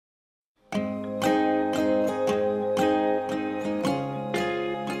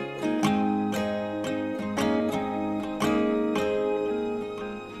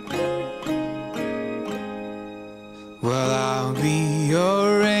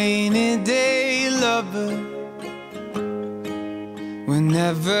rainy day lover.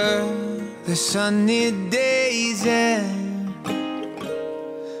 Whenever the sunny days end,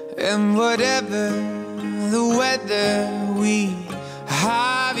 and whatever the weather, we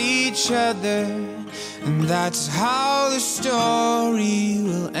have each other, and that's how the story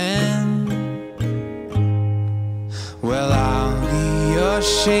will end. Well, I'll be your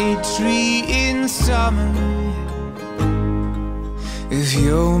shade tree in summer, if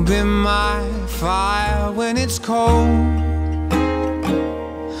you'll be my fire when it's cold.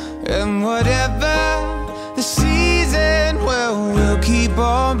 And whatever the season, well, we'll keep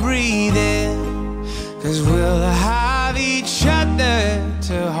on breathing, 'cause we'll have each other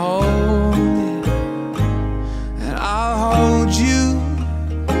to hold. And I'll hold you,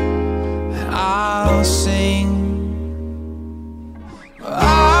 and I'll sing.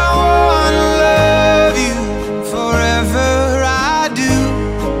 I wanna love you forever, I do.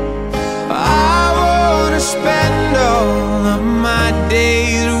 I wanna spend all of my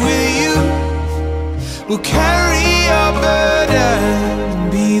days with you. We'll carry your burden,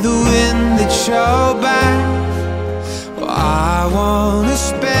 be the wind that your back. Well, I wanna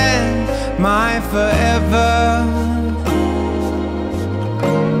spend my forever,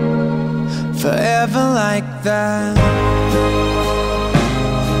 forever like that.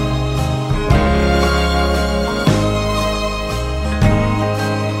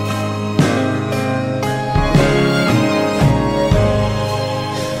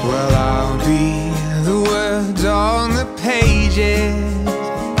 Well, I'll be the words on the pages,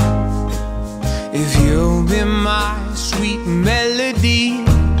 if you'll be my sweet melody.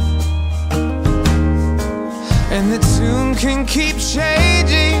 And the tune can keep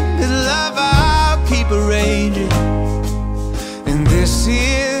changing, 'cause love, I'll keep arranging. And this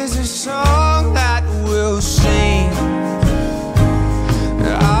is a song that we'll sing.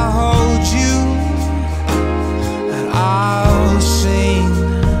 And I'll hold you, and I'll sing.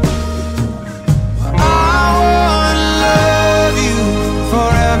 I wanna love you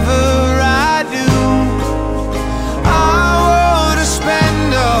forever, I do. I wanna spend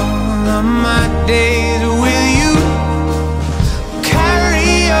all of my days with you.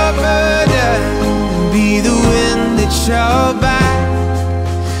 Carry your burden, be the wind at your back.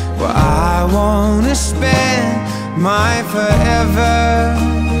 Well, I wanna spend my forever,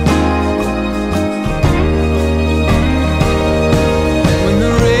 when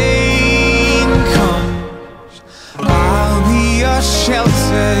the rain comes, I'll be your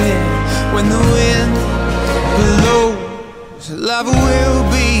shelter. When the wind blows, love will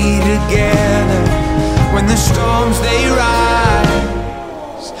be together. When the storms they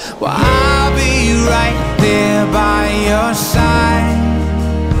rise, well, I'll be right there by your side.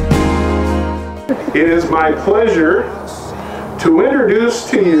 It is my pleasure to introduce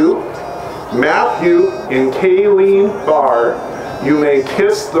to you Matthew and Kaylene Barr. You may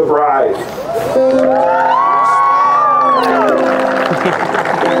kiss the bride.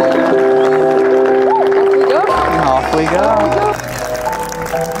 Off we go.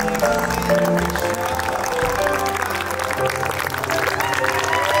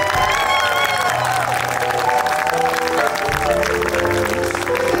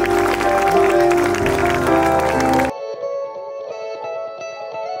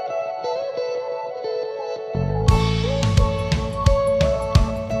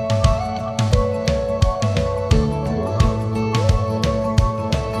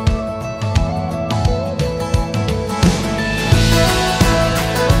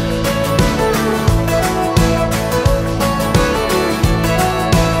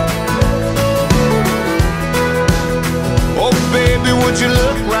 Would you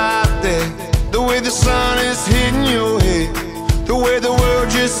look right there, the way the sun is hitting your head, the way the world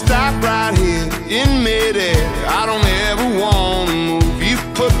just stopped right here in midair. I don't ever want